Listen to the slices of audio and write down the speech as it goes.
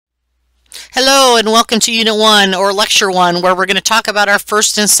Hello and welcome to Unit 1 or Lecture 1 where we're going to talk about our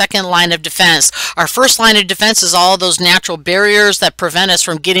first and second line of defense. Our first line of defense is all those natural barriers that prevent us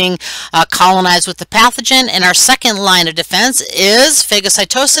from getting colonized with the pathogen, and our second line of defense is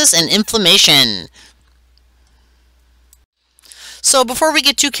phagocytosis and inflammation. So before we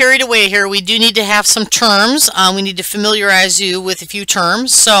get too carried away here, we do need to have some terms. We need to familiarize you with a few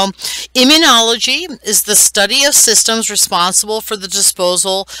terms. So immunology is the study of systems responsible for the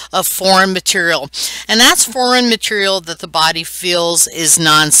disposal of foreign material. And that's foreign material that the body feels is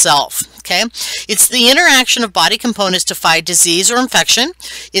non-self. Okay? It's the interaction of body components to fight disease or infection.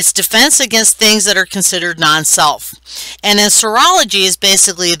 It's defense against things that are considered non-self. And then serology is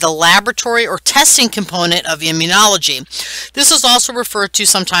basically the laboratory or testing component of immunology. This is also referred to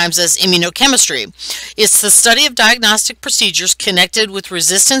sometimes as immunochemistry. It's the study of diagnostic procedures connected with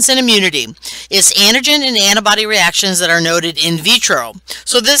resistance and immunity. It's antigen and antibody reactions that are noted in vitro.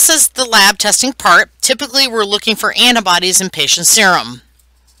 So this is the lab testing part. Typically, we're looking for antibodies in patient serum.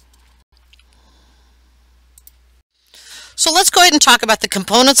 So let's go ahead and talk about the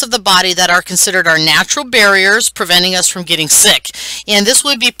components of the body that are considered our natural barriers preventing us from getting sick. And this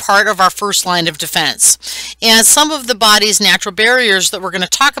would be part of our first line of defense. And some of the body's natural barriers that we're going to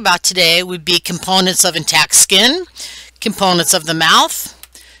talk about today would be components of intact skin, components of the mouth,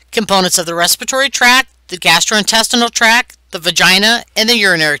 components of the respiratory tract, the gastrointestinal tract, the vagina, and the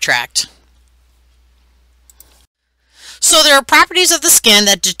urinary tract. So there are properties of the skin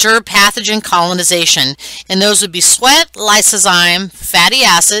that deter pathogen colonization, and those would be sweat, lysozyme, fatty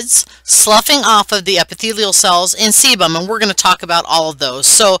acids, sloughing off of the epithelial cells, and sebum, and we're going to talk about all of those.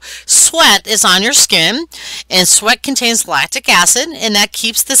 So sweat is on your skin, and sweat contains lactic acid, and that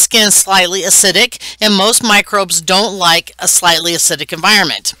keeps the skin slightly acidic, and most microbes don't like a slightly acidic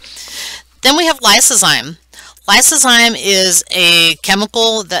environment. Then we have lysozyme. Lysozyme is a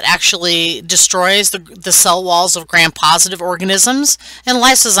chemical that actually destroys the cell walls of gram-positive organisms, and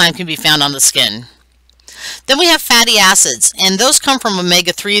lysozyme can be found on the skin. Then we have fatty acids, and those come from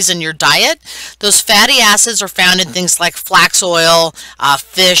omega-3s in your diet. Those fatty acids are found in things like flax oil,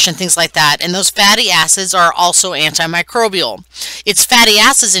 fish, and things like that, and those fatty acids are also antimicrobial. It's fatty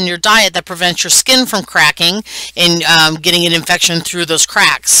acids in your diet that prevent your skin from cracking and getting an infection through those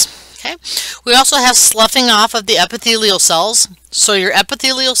cracks. Okay. We also have sloughing off of the epithelial cells. So your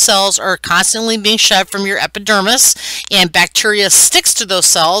epithelial cells are constantly being shed from your epidermis, and bacteria sticks to those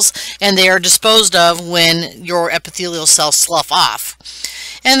cells, and they are disposed of when your epithelial cells slough off.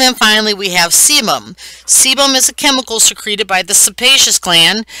 And then finally we have sebum. Sebum is a chemical secreted by the sebaceous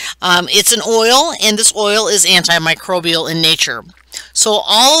gland. It's an oil, and this oil is antimicrobial in nature. So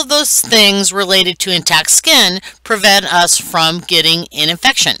all of those things related to intact skin prevent us from getting an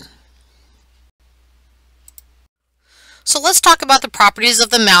infection. So let's talk about the properties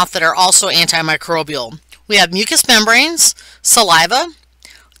of the mouth that are also antimicrobial. We have mucous membranes, saliva,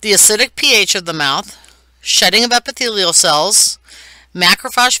 the acidic pH of the mouth, shedding of epithelial cells,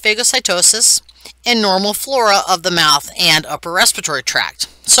 macrophage phagocytosis, and normal flora of the mouth and upper respiratory tract.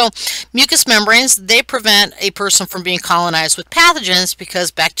 So mucous membranes, they prevent a person from being colonized with pathogens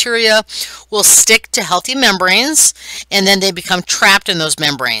because bacteria will stick to healthy membranes and then they become trapped in those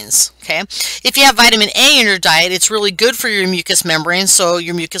membranes. Okay? If you have vitamin A in your diet, it's really good for your mucous membranes so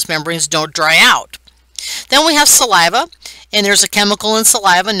your mucous membranes don't dry out. Then we have saliva, and there's a chemical in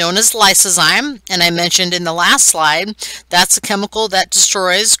saliva known as lysozyme, and I mentioned in the last slide, that's a chemical that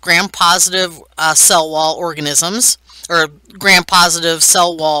destroys gram-positive cell wall organisms, or gram-positive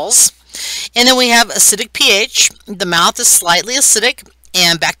cell walls. And then we have acidic pH. The mouth is slightly acidic,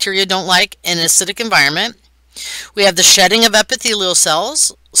 and bacteria don't like an acidic environment. We have the shedding of epithelial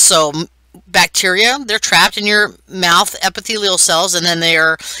cells, so bacteria, they're trapped in your mouth epithelial cells and then they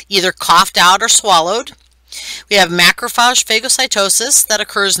are either coughed out or swallowed. We have macrophage phagocytosis that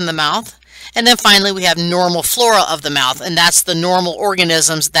occurs in the mouth. And then finally we have normal flora of the mouth, and that's the normal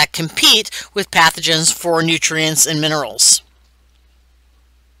organisms that compete with pathogens for nutrients and minerals.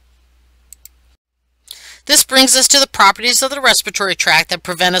 This brings us to the properties of the respiratory tract that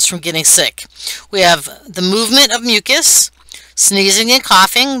prevent us from getting sick. We have the movement of mucus, sneezing and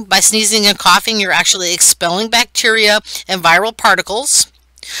coughing. By sneezing and coughing, you're actually expelling bacteria and viral particles.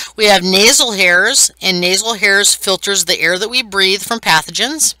 We have nasal hairs, and nasal hairs filters the air that we breathe from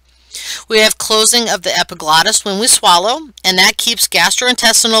pathogens. We have closing of the epiglottis when we swallow, and that keeps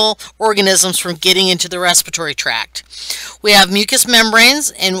gastrointestinal organisms from getting into the respiratory tract. We have mucous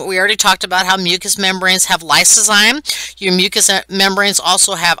membranes, and we already talked about how mucous membranes have lysozyme. Your mucous membranes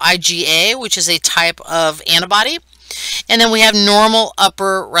also have IgA, which is a type of antibody. And then we have normal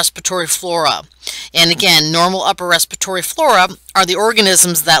upper respiratory flora. And again, normal upper respiratory flora are the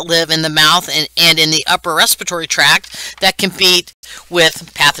organisms that live in the mouth and in the upper respiratory tract that compete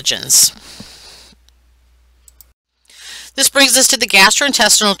with pathogens. This brings us to the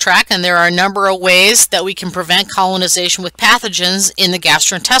gastrointestinal tract, and there are a number of ways that we can prevent colonization with pathogens in the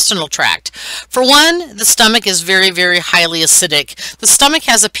gastrointestinal tract. For one, the stomach is very, very highly acidic. The stomach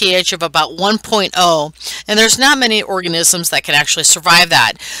has a pH of about 1.0, and there's not many organisms that can actually survive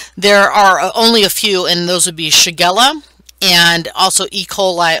that. There are only a few, and those would be Shigella and also E.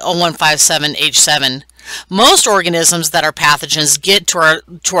 coli 0157H7. Most organisms that are pathogens get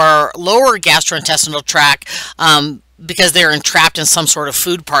to our lower gastrointestinal tract because they're entrapped in some sort of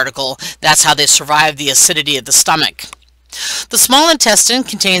food particle. That's how they survive the acidity of the stomach. The small intestine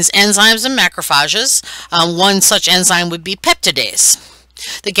contains enzymes and macrophages. One such enzyme would be peptidase.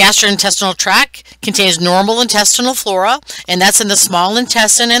 The gastrointestinal tract contains normal intestinal flora, and that's in the small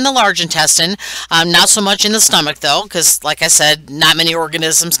intestine and the large intestine. Not so much in the stomach, though, because, like I said, not many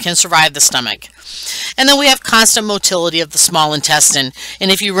organisms can survive the stomach. And then we have constant motility of the small intestine.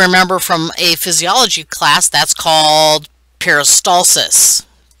 And if you remember from a physiology class, that's called peristalsis.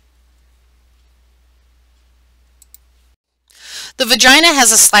 The vagina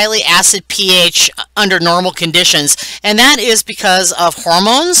has a slightly acid pH under normal conditions, and that is because of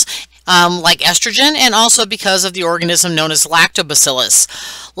hormones like estrogen, and also because of the organism known as lactobacillus.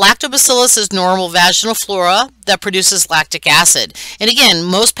 Lactobacillus is normal vaginal flora that produces lactic acid. And again,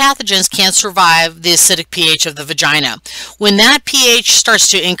 most pathogens can't survive the acidic pH of the vagina. When that pH starts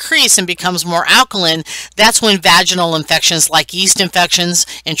to increase and becomes more alkaline, that's when vaginal infections like yeast infections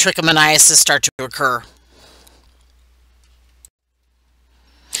and trichomoniasis start to occur.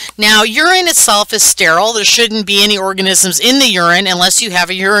 Now, urine itself is sterile. There shouldn't be any organisms in the urine unless you have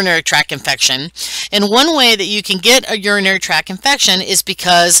a urinary tract infection. And one way that you can get a urinary tract infection is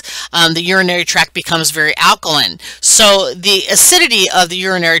because the urinary tract becomes very alkaline. So the acidity of the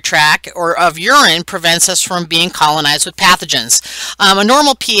urinary tract or of urine prevents us from being colonized with pathogens. A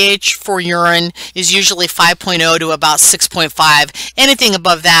normal pH for urine is usually 5.0 to about 6.5. Anything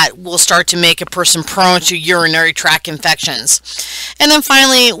above that will start to make a person prone to urinary tract infections. And then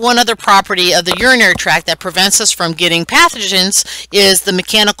finally, one other property of the urinary tract that prevents us from getting pathogens is the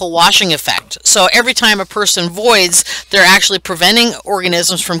mechanical washing effect. So every time a person voids, they're actually preventing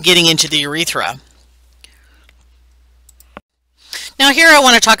organisms from getting into the urethra. Now here I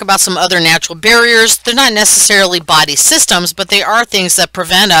want to talk about some other natural barriers. They're not necessarily body systems, but they are things that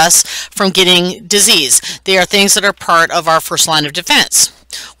prevent us from getting disease. They are things that are part of our first line of defense.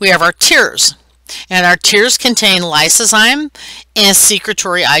 We have our tears. And our tears contain lysozyme and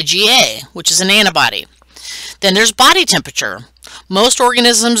secretory IgA, which is an antibody. Then there's body temperature. Most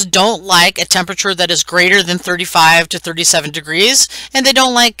organisms don't like a temperature that is greater than 35 to 37 degrees, and they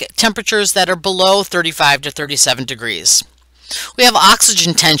don't like temperatures that are below 35 to 37 degrees. We have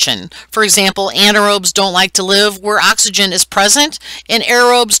oxygen tension. For example, anaerobes don't like to live where oxygen is present, and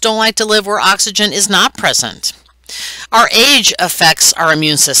aerobes don't like to live where oxygen is not present. Our age affects our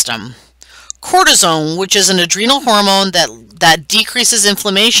immune system. Cortisone, which is an adrenal hormone that decreases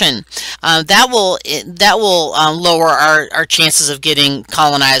inflammation, that will lower our chances of getting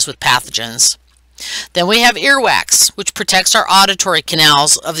colonized with pathogens. Then we have earwax, which protects our auditory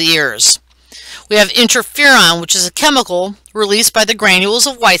canals of the ears. We have interferon, which is a chemical released by the granules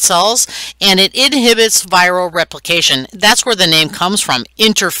of white cells, and it inhibits viral replication. That's where the name comes from,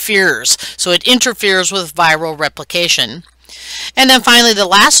 interferes. So it interferes with viral replication. And then finally, the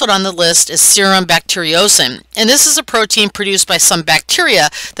last one on the list is serum bacteriocin. And this is a protein produced by some bacteria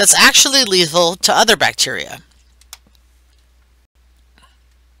that's actually lethal to other bacteria.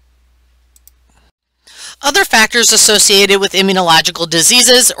 Other factors associated with immunological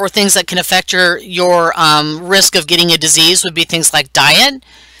diseases or things that can affect your risk of getting a disease would be things like diet,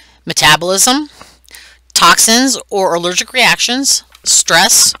 metabolism, toxins or allergic reactions,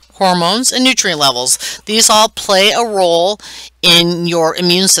 stress, hormones, and nutrient levels. These all play a role in your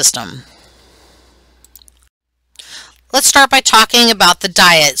immune system. Let's start by talking about the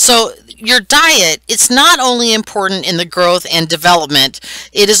diet. So your diet, it's not only important in the growth and development,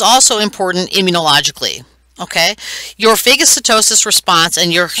 it is also important immunologically. Okay, your phagocytosis response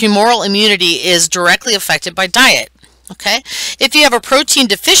and your humoral immunity is directly affected by diet. Okay, if you have a protein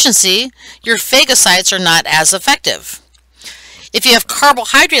deficiency, your phagocytes are not as effective. If you have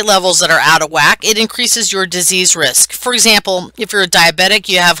carbohydrate levels that are out of whack, it increases your disease risk. For example, if you're a diabetic,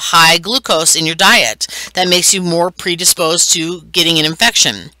 you have high glucose in your diet. That makes you more predisposed to getting an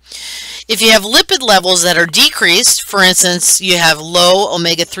infection. If you have lipid levels that are decreased, for instance, you have low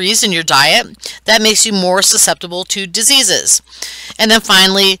omega-3s in your diet, that makes you more susceptible to diseases. And then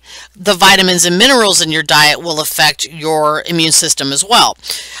finally, the vitamins and minerals in your diet will affect your immune system as well.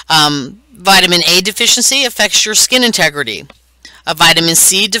 Vitamin A deficiency affects your skin integrity. A vitamin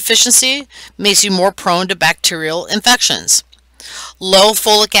C deficiency makes you more prone to bacterial infections. Low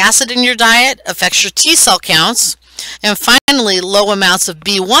folic acid in your diet affects your T cell counts. And finally, low amounts of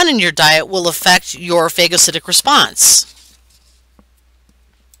B1 in your diet will affect your phagocytic response.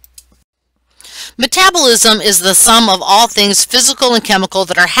 Metabolism is the sum of all things physical and chemical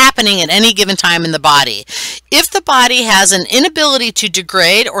that are happening at any given time in the body. If the body has an inability to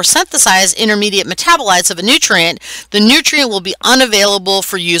degrade or synthesize intermediate metabolites of a nutrient, the nutrient will be unavailable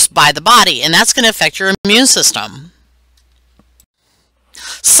for use by the body, and that's going to affect your immune system.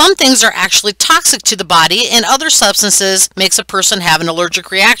 Some things are actually toxic to the body, and other substances makes a person have an allergic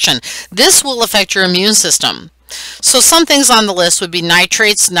reaction. This will affect your immune system. So some things on the list would be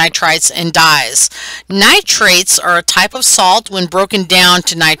nitrates, nitrites, and dyes. Nitrates are a type of salt. When broken down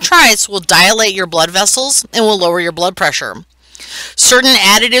to nitrites, will dilate your blood vessels and will lower your blood pressure. Certain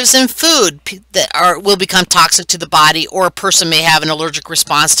additives in food will become toxic to the body, or a person may have an allergic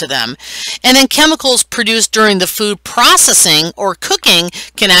response to them. And then chemicals produced during the food processing or cooking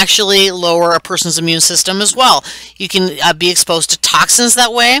can actually lower a person's immune system as well. You can be exposed to toxins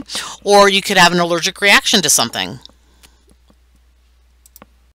that way, or you could have an allergic reaction to something.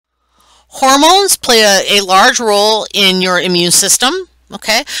 Hormones play a large role in your immune system.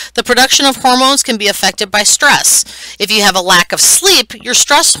 Okay, the production of hormones can be affected by stress. If you have a lack of sleep, your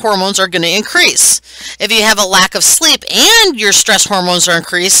stress hormones are going to increase. If you have a lack of sleep and your stress hormones are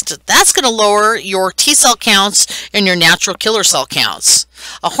increased, that's going to lower your T cell counts and your natural killer cell counts.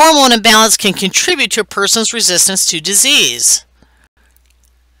 A hormone imbalance can contribute to a person's resistance to disease.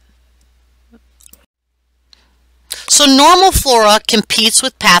 So normal flora competes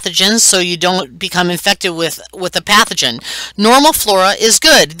with pathogens so you don't become infected with a pathogen. Normal flora is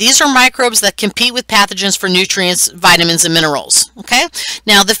good. These are microbes that compete with pathogens for nutrients, vitamins, and minerals. Okay?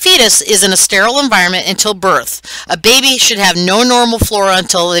 Now the fetus is in a sterile environment until birth. A baby should have no normal flora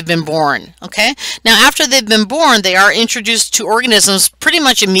until they've been born. Okay? Now after they've been born, they are introduced to organisms pretty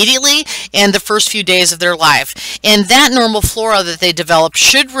much immediately in the first few days of their life. And that normal flora that they develop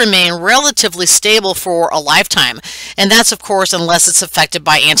should remain relatively stable for a lifetime. And that's, of course, unless it's affected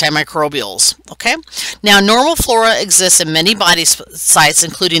by antimicrobials. Okay? Now, normal flora exists in many body sites,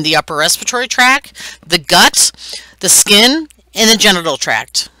 including the upper respiratory tract, the gut, the skin, and the genital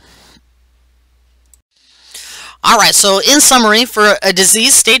tract. Alright, so in summary, for a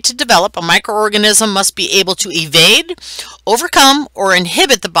disease state to develop, a microorganism must be able to evade, overcome, or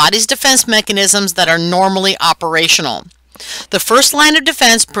inhibit the body's defense mechanisms that are normally operational. The first line of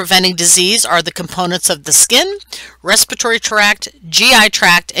defense preventing disease are the components of the skin, respiratory tract, GI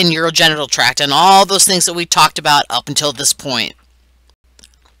tract, and urogenital tract, and all those things that we talked about up until this point.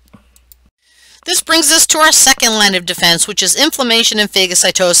 This brings us to our second line of defense, which is inflammation and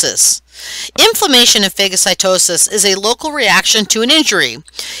phagocytosis. Inflammation and phagocytosis is a local reaction to an injury.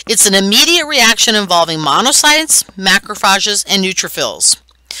 It's an immediate reaction involving monocytes, macrophages, and neutrophils.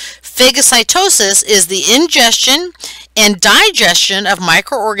 Phagocytosis is the ingestion and digestion of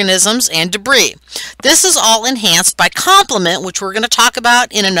microorganisms and debris. This is all enhanced by complement, which we're going to talk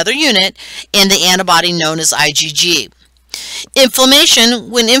about in another unit, and the antibody known as IgG.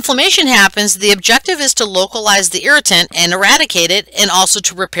 Inflammation. When inflammation happens, the objective is to localize the irritant and eradicate it, and also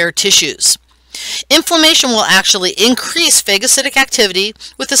to repair tissues. Inflammation will actually increase phagocytic activity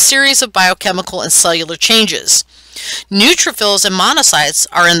with a series of biochemical and cellular changes. Neutrophils and monocytes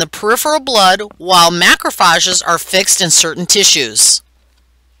are in the peripheral blood, while macrophages are fixed in certain tissues.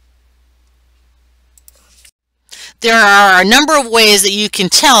 There are a number of ways that you can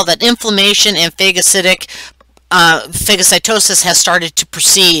tell that inflammation and phagocytosis has started to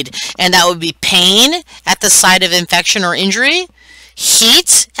proceed, and that would be pain at the site of infection or injury,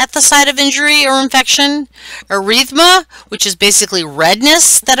 heat at the site of injury or infection, erythema, which is basically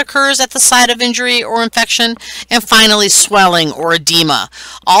redness that occurs at the site of injury or infection, and finally swelling or edema.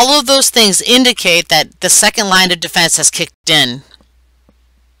 All of those things indicate that the second line of defense has kicked in.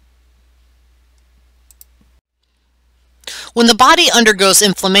 When the body undergoes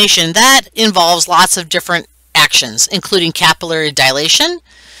inflammation, that involves lots of different actions, including capillary dilation,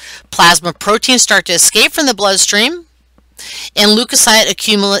 plasma proteins start to escape from the bloodstream, and leukocyte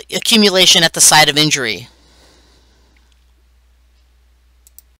accumulation at the site of injury.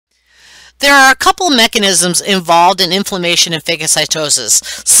 There are a couple mechanisms involved in inflammation and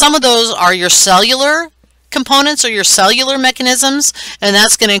phagocytosis. Some of those are your cellular components are your cellular mechanisms, and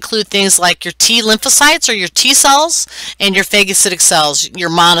that's going to include things like your T lymphocytes or your T cells, and your phagocytic cells, your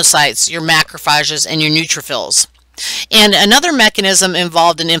monocytes, your macrophages, and your neutrophils. And another mechanism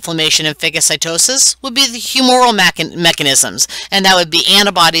involved in inflammation and phagocytosis would be the humoral mechanisms, and that would be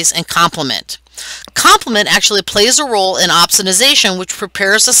antibodies and complement. Complement actually plays a role in opsonization, which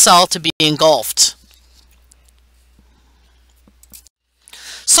prepares a cell to be engulfed.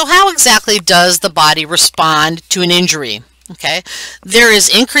 So how exactly does the body respond to an injury? Okay, there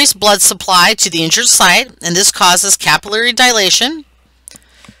is increased blood supply to the injured site, and this causes capillary dilation.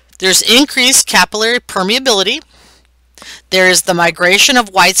 There's increased capillary permeability. There is the migration of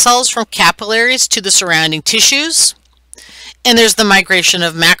white cells from capillaries to the surrounding tissues, and there's the migration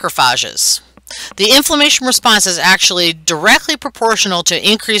of macrophages. The inflammation response is actually directly proportional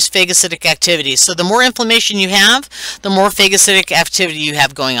to increased phagocytic activity. So the more inflammation you have, the more phagocytic activity you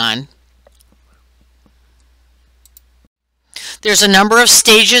have going on. There's a number of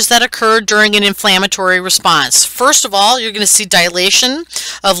stages that occur during an inflammatory response. First of all, you're going to see dilation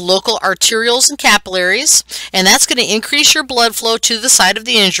of local arterioles and capillaries, and that's going to increase your blood flow to the site of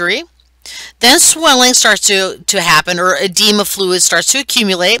the injury. Then swelling starts to happen, or edema fluid starts to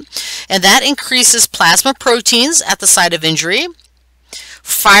accumulate, and that increases plasma proteins at the site of injury.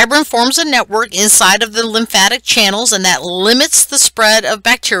 Fibrin forms a network inside of the lymphatic channels, and that limits the spread of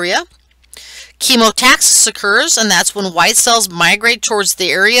bacteria. Chemotaxis occurs, and that's when white cells migrate towards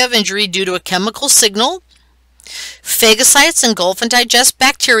the area of injury due to a chemical signal. Phagocytes engulf and digest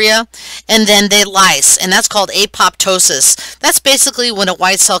bacteria, and then they lyse, and that's called apoptosis. That's basically when a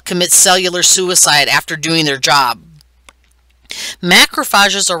white cell commits cellular suicide after doing their job.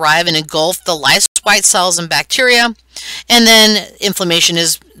 Macrophages arrive and engulf the lysed white cells and bacteria, and then inflammation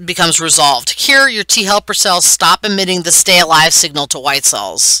becomes resolved. Here, your T helper cells stop emitting the stay alive signal to white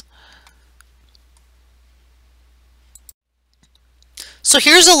cells. So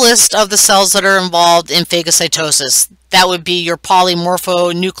here's a list of the cells that are involved in phagocytosis. That would be your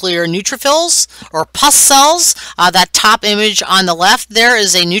polymorphonuclear neutrophils, or pus cells. That top image on the left there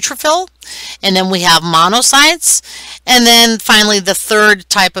is a neutrophil. And then we have monocytes. And then finally, the third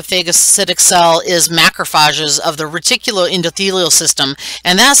type of phagocytic cell is macrophages of the reticuloendothelial system.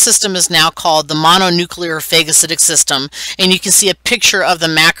 And that system is now called the mononuclear phagocytic system. And you can see a picture of the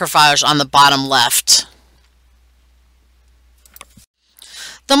macrophage on the bottom left.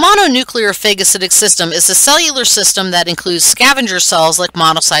 The mononuclear phagocytic system is a cellular system that includes scavenger cells like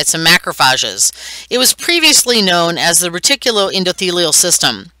monocytes and macrophages. It was previously known as the reticuloendothelial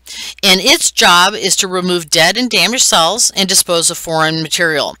system, and its job is to remove dead and damaged cells and dispose of foreign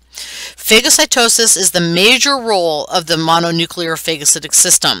material. Phagocytosis is the major role of the mononuclear phagocytic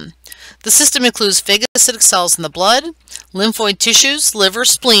system. The system includes phagocytic cells in the blood, lymphoid tissues, liver,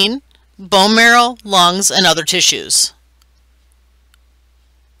 spleen, bone marrow, lungs, and other tissues.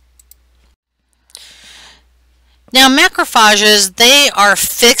 Now, macrophages, they are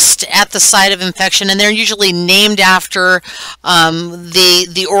fixed at the site of infection, and they're usually named after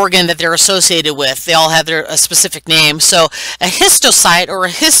the organ that they're associated with. They all have a specific name. So a histocyte or a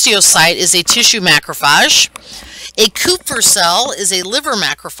histiocyte is a tissue macrophage. A Kupffer cell is a liver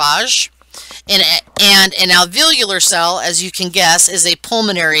macrophage. And an alveolar cell, as you can guess, is a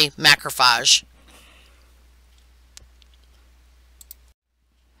pulmonary macrophage.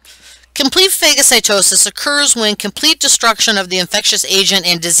 Complete phagocytosis occurs when complete destruction of the infectious agent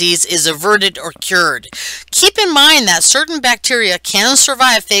and disease is averted or cured. Keep in mind that certain bacteria can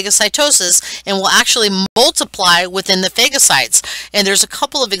survive phagocytosis and will actually multiply within the phagocytes. And there's a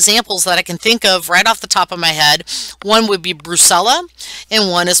couple of examples that I can think of right off the top of my head. One would be Brucella,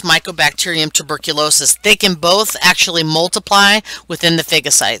 and one is Mycobacterium tuberculosis. They can both actually multiply within the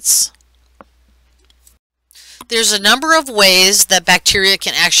phagocytes. There's a number of ways that bacteria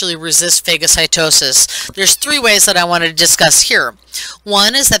can actually resist phagocytosis. There's three ways that I want to discuss here.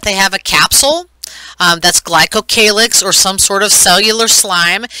 One is that they have a capsule that's glycocalyx or some sort of cellular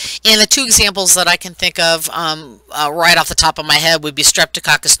slime. And the two examples that I can think of right off the top of my head would be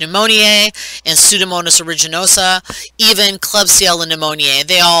Streptococcus pneumoniae and Pseudomonas aeruginosa, even Klebsiella pneumoniae.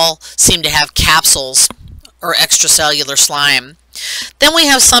 They all seem to have capsules or extracellular slime. Then we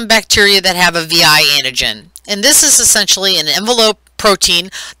have some bacteria that have a VI antigen. And this is essentially an envelope protein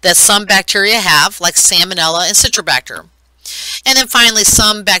that some bacteria have, like Salmonella and Citrobacter. And then finally,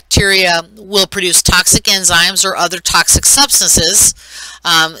 some bacteria will produce toxic enzymes or other toxic substances,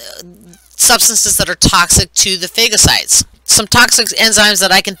 substances that are toxic to the phagocytes. Some toxic enzymes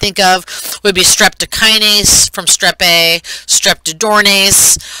that I can think of would be streptokinase from strep A,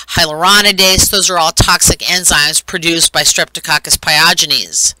 streptodornase, hyaluronidase. Those are all toxic enzymes produced by Streptococcus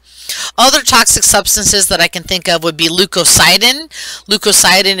pyogenes. Other toxic substances that I can think of would be leukocidin.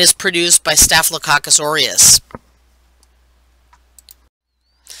 Leukocidin is produced by Staphylococcus aureus.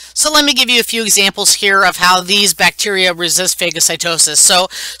 So let me give you a few examples here of how these bacteria resist phagocytosis. So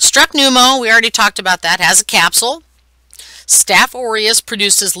strep pneumo, we already talked about that, has a capsule. Staph aureus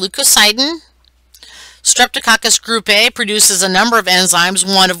produces leukocidin. Streptococcus group A produces a number of enzymes,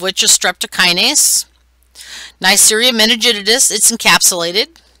 one of which is streptokinase. Neisseria meningitidis, it's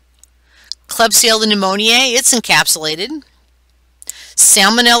encapsulated. Klebsiella pneumoniae, it's encapsulated.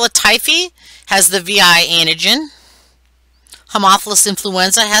 Salmonella typhi has the VI antigen. Haemophilus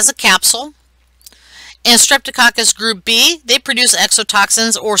influenza has a capsule. And Streptococcus group B, they produce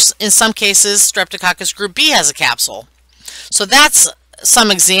exotoxins, or in some cases, Streptococcus group B has a capsule. So that's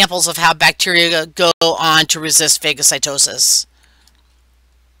some examples of how bacteria go on to resist phagocytosis.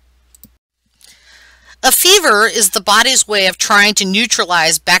 A fever is the body's way of trying to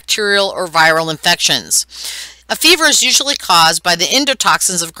neutralize bacterial or viral infections. A fever is usually caused by the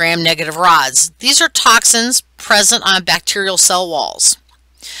endotoxins of gram-negative rods. These are toxins present on bacterial cell walls.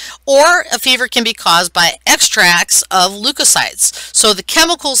 Or a fever can be caused by extracts of leukocytes. So the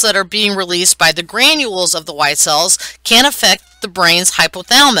chemicals that are being released by the granules of the white cells can affect the brain's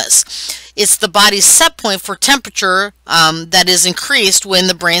hypothalamus. It's the body's set point for temperature that is increased when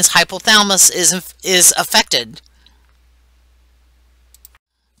the brain's hypothalamus is affected.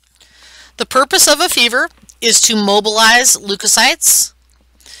 The purpose of a fever is to mobilize leukocytes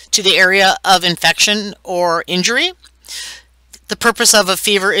to the area of infection or injury. The purpose of a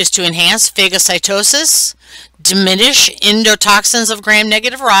fever is to enhance phagocytosis, diminish endotoxins of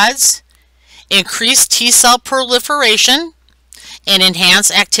gram-negative rods, increase T cell proliferation, and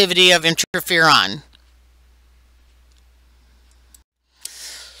enhance activity of interferon.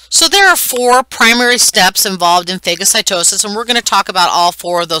 So there are 4 primary steps involved in phagocytosis, and we're going to talk about all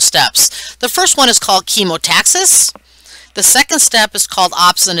 4 of those steps. The first one is called chemotaxis. The second step is called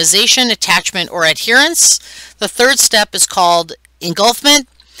opsonization, attachment, or adherence. The third step is called engulfment,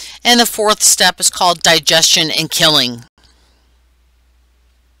 and the fourth step is called digestion and killing.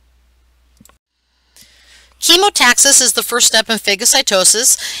 Chemotaxis is the first step in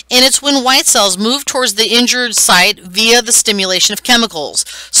phagocytosis, and it's when white cells move towards the injured site via the stimulation of chemicals.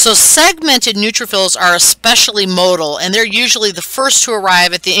 So segmented neutrophils are especially motile, and they're usually the first to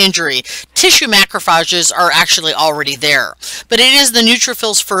arrive at the injury. Tissue macrophages are actually already there, but it is the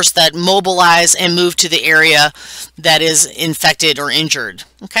neutrophils first that mobilize and move to the area that is infected or injured.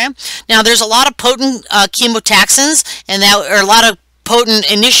 Okay. Now there's a lot of potent chemotaxins, and that are a lot of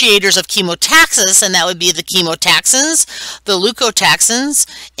potent initiators of chemotaxis, and that would be the chemotaxins, the leukotaxins,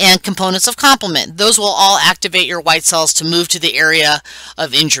 and components of complement. Those will all activate your white cells to move to the area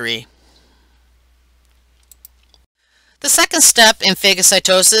of injury. The second step in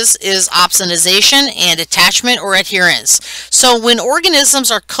phagocytosis is opsonization and attachment or adherence. So when organisms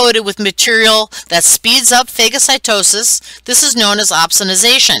are coated with material that speeds up phagocytosis, this is known as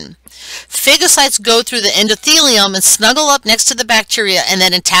opsonization. Phagocytes go through the endothelium and snuggle up next to the bacteria and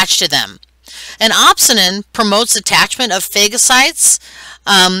then attach to them. An opsonin promotes attachment of phagocytes,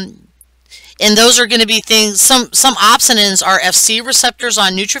 and those are going to be things, some opsonins are Fc receptors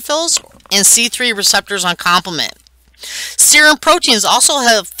on neutrophils and C3 receptors on complement. Serum proteins also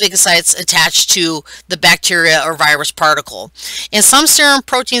have phagocytes attached to the bacteria or virus particle. And some serum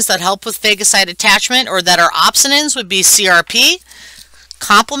proteins that help with phagocyte attachment or that are opsonins would be CRP,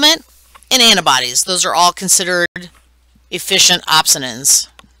 complement, and antibodies. Those are all considered efficient opsonins.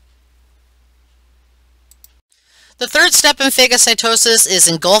 The third step in phagocytosis is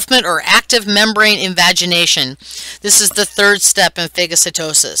engulfment or active membrane invagination. This is the third step in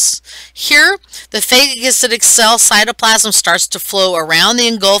phagocytosis. Here, the phagocytic cell cytoplasm starts to flow around the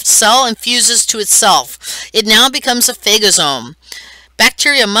engulfed cell and fuses to itself. It now becomes a phagosome.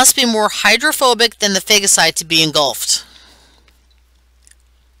 Bacteria must be more hydrophobic than the phagocyte to be engulfed.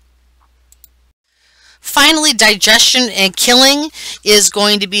 Finally, digestion and killing is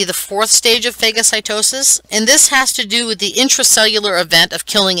going to be the fourth stage of phagocytosis, and this has to do with the intracellular event of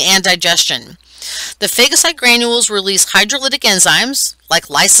killing and digestion. The phagocyte granules release hydrolytic enzymes like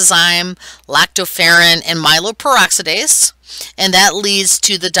lysozyme, lactoferrin, and myeloperoxidase, and that leads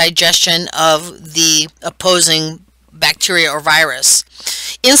to the digestion of the opposing bacteria or virus.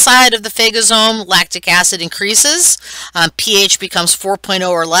 Inside of the phagosome, lactic acid increases, pH becomes 4.0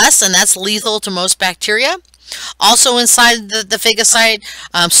 or less, and that's lethal to most bacteria. Also inside the phagocyte,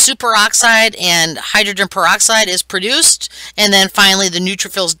 superoxide and hydrogen peroxide is produced, and then finally the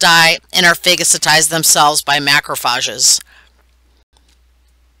neutrophils die and are phagocytized themselves by macrophages.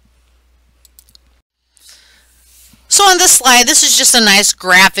 So on this slide, this is just a nice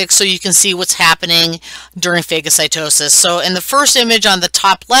graphic so you can see what's happening during phagocytosis. So in the first image on the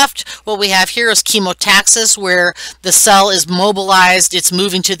top left, what we have here is chemotaxis, where the cell is mobilized. It's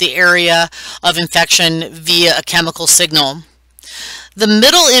moving to the area of infection via a chemical signal. The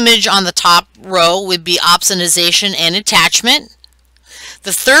middle image on the top row would be opsonization and attachment.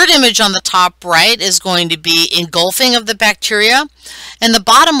 The third image on the top right is going to be engulfing of the bacteria. And the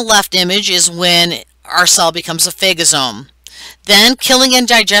bottom left image is when our cell becomes a phagosome. Then killing and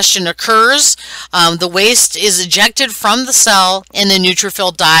digestion occurs. The waste is ejected from the cell and the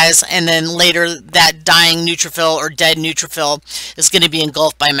neutrophil dies, and then later that dying neutrophil or dead neutrophil is going to be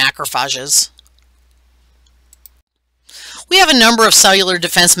engulfed by macrophages. We have a number of cellular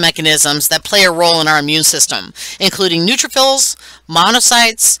defense mechanisms that play a role in our immune system, including neutrophils,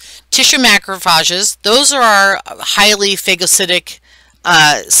 monocytes, tissue macrophages. Those are our highly phagocytic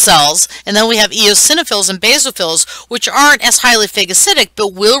cells, and then we have eosinophils and basophils, which aren't as highly phagocytic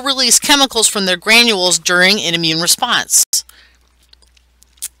but will release chemicals from their granules during an immune response.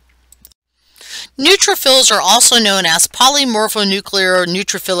 Neutrophils are also known as polymorphonuclear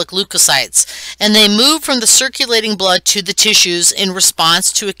neutrophilic leukocytes, and they move from the circulating blood to the tissues in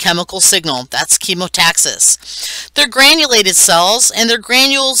response to a chemical signal. That's chemotaxis. They're granulated cells, and their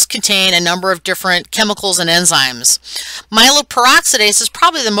granules contain a number of different chemicals and enzymes. Myeloperoxidase is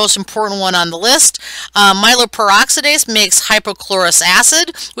probably the most important one on the list. Myeloperoxidase makes hypochlorous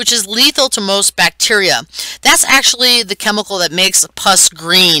acid, which is lethal to most bacteria. That's actually the chemical that makes pus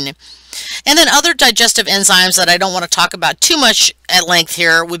green. And then other digestive enzymes that I don't want to talk about too much at length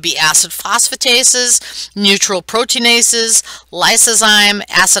here would be acid phosphatases, neutral proteinases, lysozyme,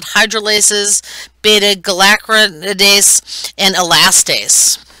 acid hydrolases, beta-galactosidase, and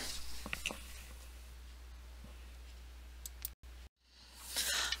elastase.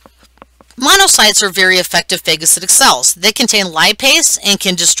 Monocytes are very effective phagocytic cells. They contain lipase and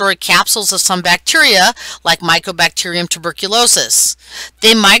can destroy capsules of some bacteria like Mycobacterium tuberculosis.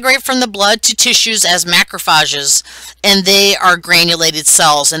 They migrate from the blood to tissues as macrophages, and they are granulated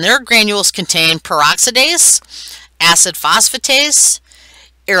cells, and their granules contain peroxidase, acid phosphatase,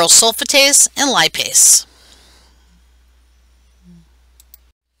 aryl sulfatase, and lipase.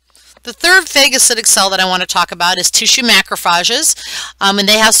 The third phagocytic cell that I want to talk about is tissue macrophages, and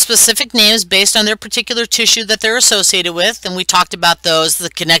they have specific names based on their particular tissue that they're associated with, and we talked about those. The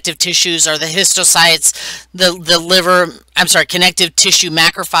connective tissues are the histocytes, connective tissue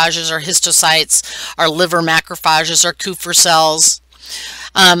macrophages are histocytes, our liver macrophages are Kupffer cells.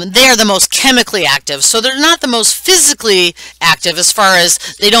 They are the most chemically active, so they're not the most physically active as far as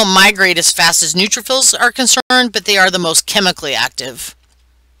they don't migrate as fast as neutrophils are concerned, but they are the most chemically active.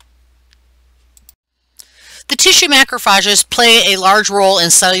 The tissue macrophages play a large role in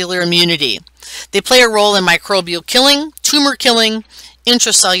cellular immunity. They play a role in microbial killing, tumor killing,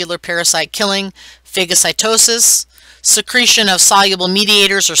 intracellular parasite killing, phagocytosis, secretion of soluble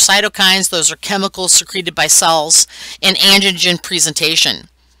mediators or cytokines, those are chemicals secreted by cells, and antigen presentation.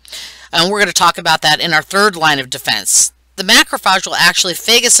 And we're going to talk about that in our third line of defense. The macrophage will actually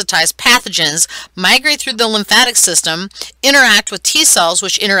phagocytize pathogens, migrate through the lymphatic system, interact with T cells,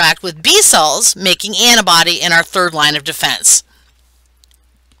 which interact with B cells, making antibody in our third line of defense.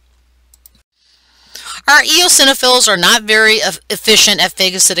 Our eosinophils are not very efficient at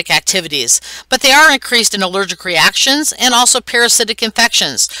phagocytic activities, but they are increased in allergic reactions and also parasitic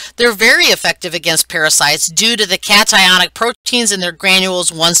infections. They're very effective against parasites due to the cationic proteins in their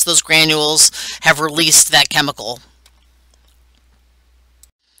granules once those granules have released that chemical.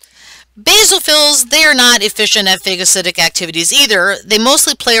 Basophils, they are not efficient at phagocytic activities either. They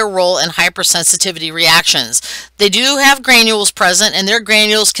mostly play a role in hypersensitivity reactions. They do have granules present, and their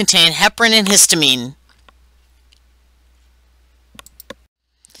granules contain heparin and histamine.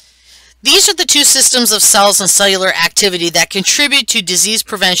 These are the two systems of cells and cellular activity that contribute to disease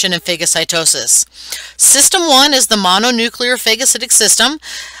prevention and phagocytosis. System 1 is the mononuclear phagocytic system.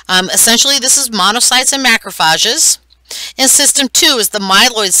 Essentially, this is monocytes and macrophages. And system 2 is the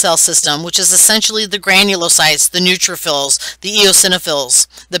myeloid cell system, which is essentially the granulocytes, the neutrophils, the eosinophils,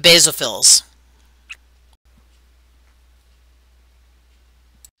 the basophils.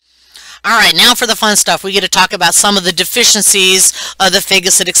 All right, now for the fun stuff. We get to talk about some of the deficiencies of the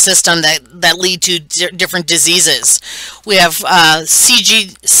phagocytic system that lead to different diseases. We have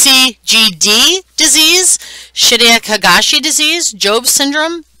CGD disease, Shiraki disease, Job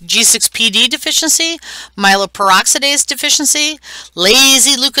syndrome, G6PD deficiency, myeloperoxidase deficiency,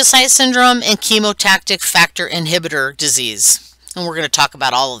 lazy leukocyte syndrome, and chemotactic factor inhibitor disease. And we're going to talk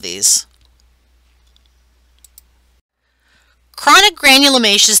about all of these. Chronic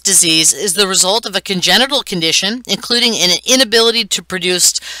granulomatous disease is the result of a congenital condition, including an inability to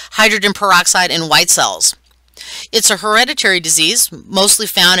produce hydrogen peroxide in white cells. It's a hereditary disease, mostly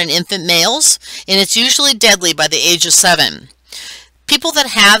found in infant males, and it's usually deadly by the age of 7. People that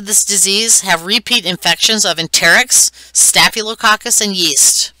have this disease have repeat infections of enterics, staphylococcus, and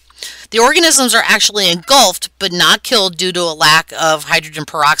yeast. The organisms are actually engulfed but not killed due to a lack of hydrogen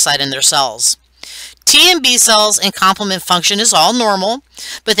peroxide in their cells. T and B cells and complement function is all normal,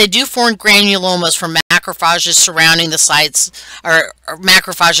 but they do form granulomas from macrophages surrounding the sites or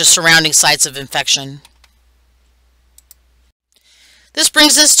macrophages surrounding sites of infection. This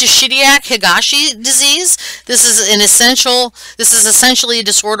brings us to Shidiak-Higashi disease. This is essentially a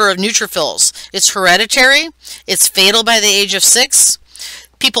disorder of neutrophils. It's hereditary. It's fatal by the age of 6.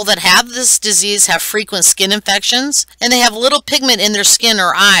 People that have this disease have frequent skin infections, and they have little pigment in their skin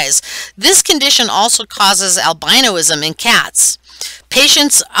or eyes. This condition also causes albinoism in cats.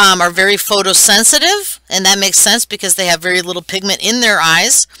 Patients are very photosensitive, and that makes sense because they have very little pigment in their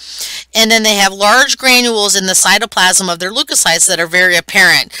eyes. And then they have large granules in the cytoplasm of their leukocytes that are very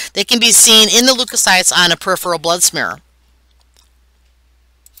apparent. They can be seen in the leukocytes on a peripheral blood smear.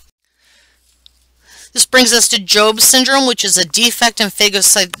 This brings us to Job's syndrome, which is a defect in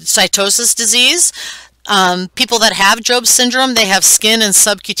phagocytosis disease. People that have Job's syndrome, they have skin and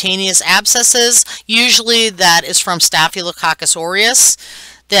subcutaneous abscesses. Usually that is from Staphylococcus aureus.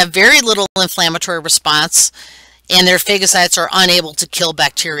 They have very little inflammatory response, and their phagocytes are unable to kill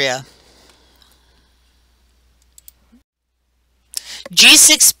bacteria.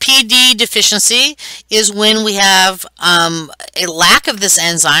 G6PD deficiency is when we have a lack of this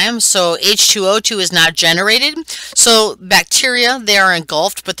enzyme, so H2O2 is not generated. So bacteria, they are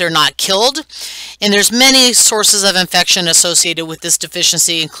engulfed, but they're not killed. And there's many sources of infection associated with this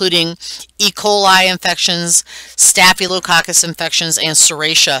deficiency, including E. coli infections, Staphylococcus infections, and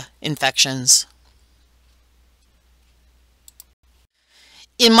Serratia infections.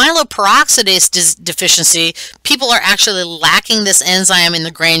 In myeloperoxidase deficiency, people are actually lacking this enzyme in the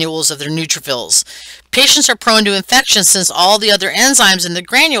granules of their neutrophils. Patients are prone to infection since all the other enzymes in the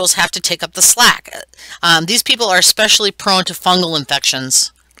granules have to take up the slack. These people are especially prone to fungal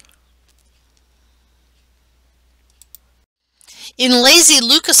infections. In lazy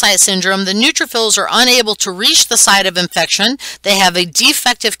leukocyte syndrome, the neutrophils are unable to reach the site of infection. They have a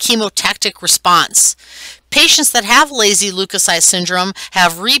defective chemotactic response. Patients that have lazy leukocyte syndrome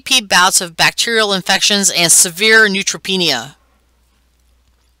have repeat bouts of bacterial infections and severe neutropenia.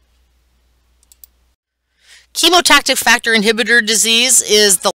 Chemotactic factor inhibitor disease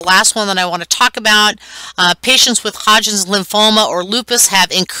is the last one that I want to talk about. Patients with Hodgkin's lymphoma or lupus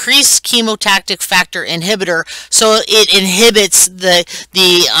have increased chemotactic factor inhibitor, so it inhibits the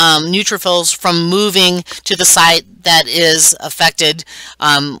neutrophils from moving to the site that is affected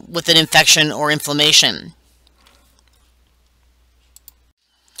with an infection or inflammation.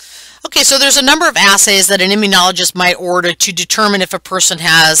 Okay, so there's a number of assays that an immunologist might order to determine if a person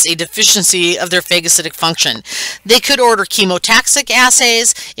has a deficiency of their phagocytic function. They could order chemotaxic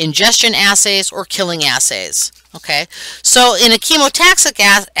assays, ingestion assays, or killing assays. Okay, so in a chemotaxic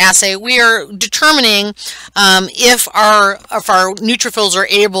assay, we are determining if our neutrophils are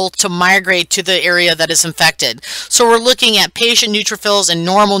able to migrate to the area that is infected. So we're looking at patient neutrophils and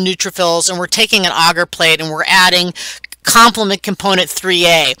normal neutrophils, and we're taking an agar plate and we're adding complement component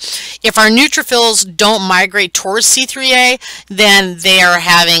 3A. If our neutrophils don't migrate towards C3A, then they are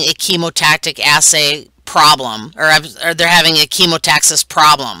having a chemotactic assay problem, or they're having a chemotaxis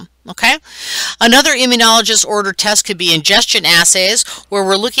problem. Okay. Another immunologist ordered test could be ingestion assays, where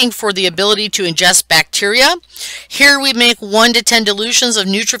we're looking for the ability to ingest bacteria. Here we make 1 to 10 dilutions of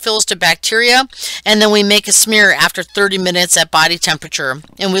neutrophils to bacteria, and then we make a smear after 30 minutes at body temperature,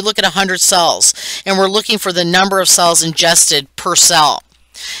 and we look at 100 cells, and we're looking for the number of cells ingested per cell.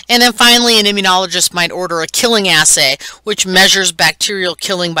 And then finally, an immunologist might order a killing assay, which measures bacterial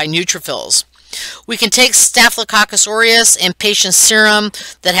killing by neutrophils. We can take Staphylococcus aureus and patient serum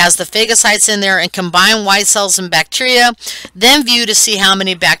that has the phagocytes in there and combine white cells and bacteria, then view to see how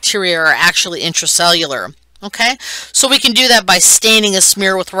many bacteria are actually intracellular. Okay, so we can do that by staining a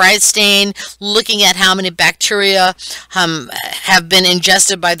smear with right stain, looking at how many bacteria have been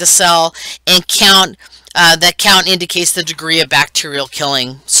ingested by the cell, and count. That count indicates the degree of bacterial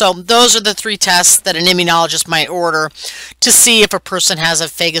killing. So those are the 3 tests that an immunologist might order to see if a person has a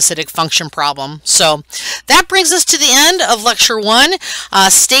phagocytic function problem. So that brings us to the end of Lecture 1.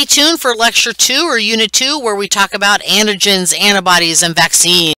 Stay tuned for Lecture 2 or Unit 2, where we talk about antigens, antibodies, and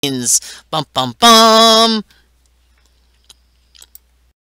vaccines. Bum, bum, bum.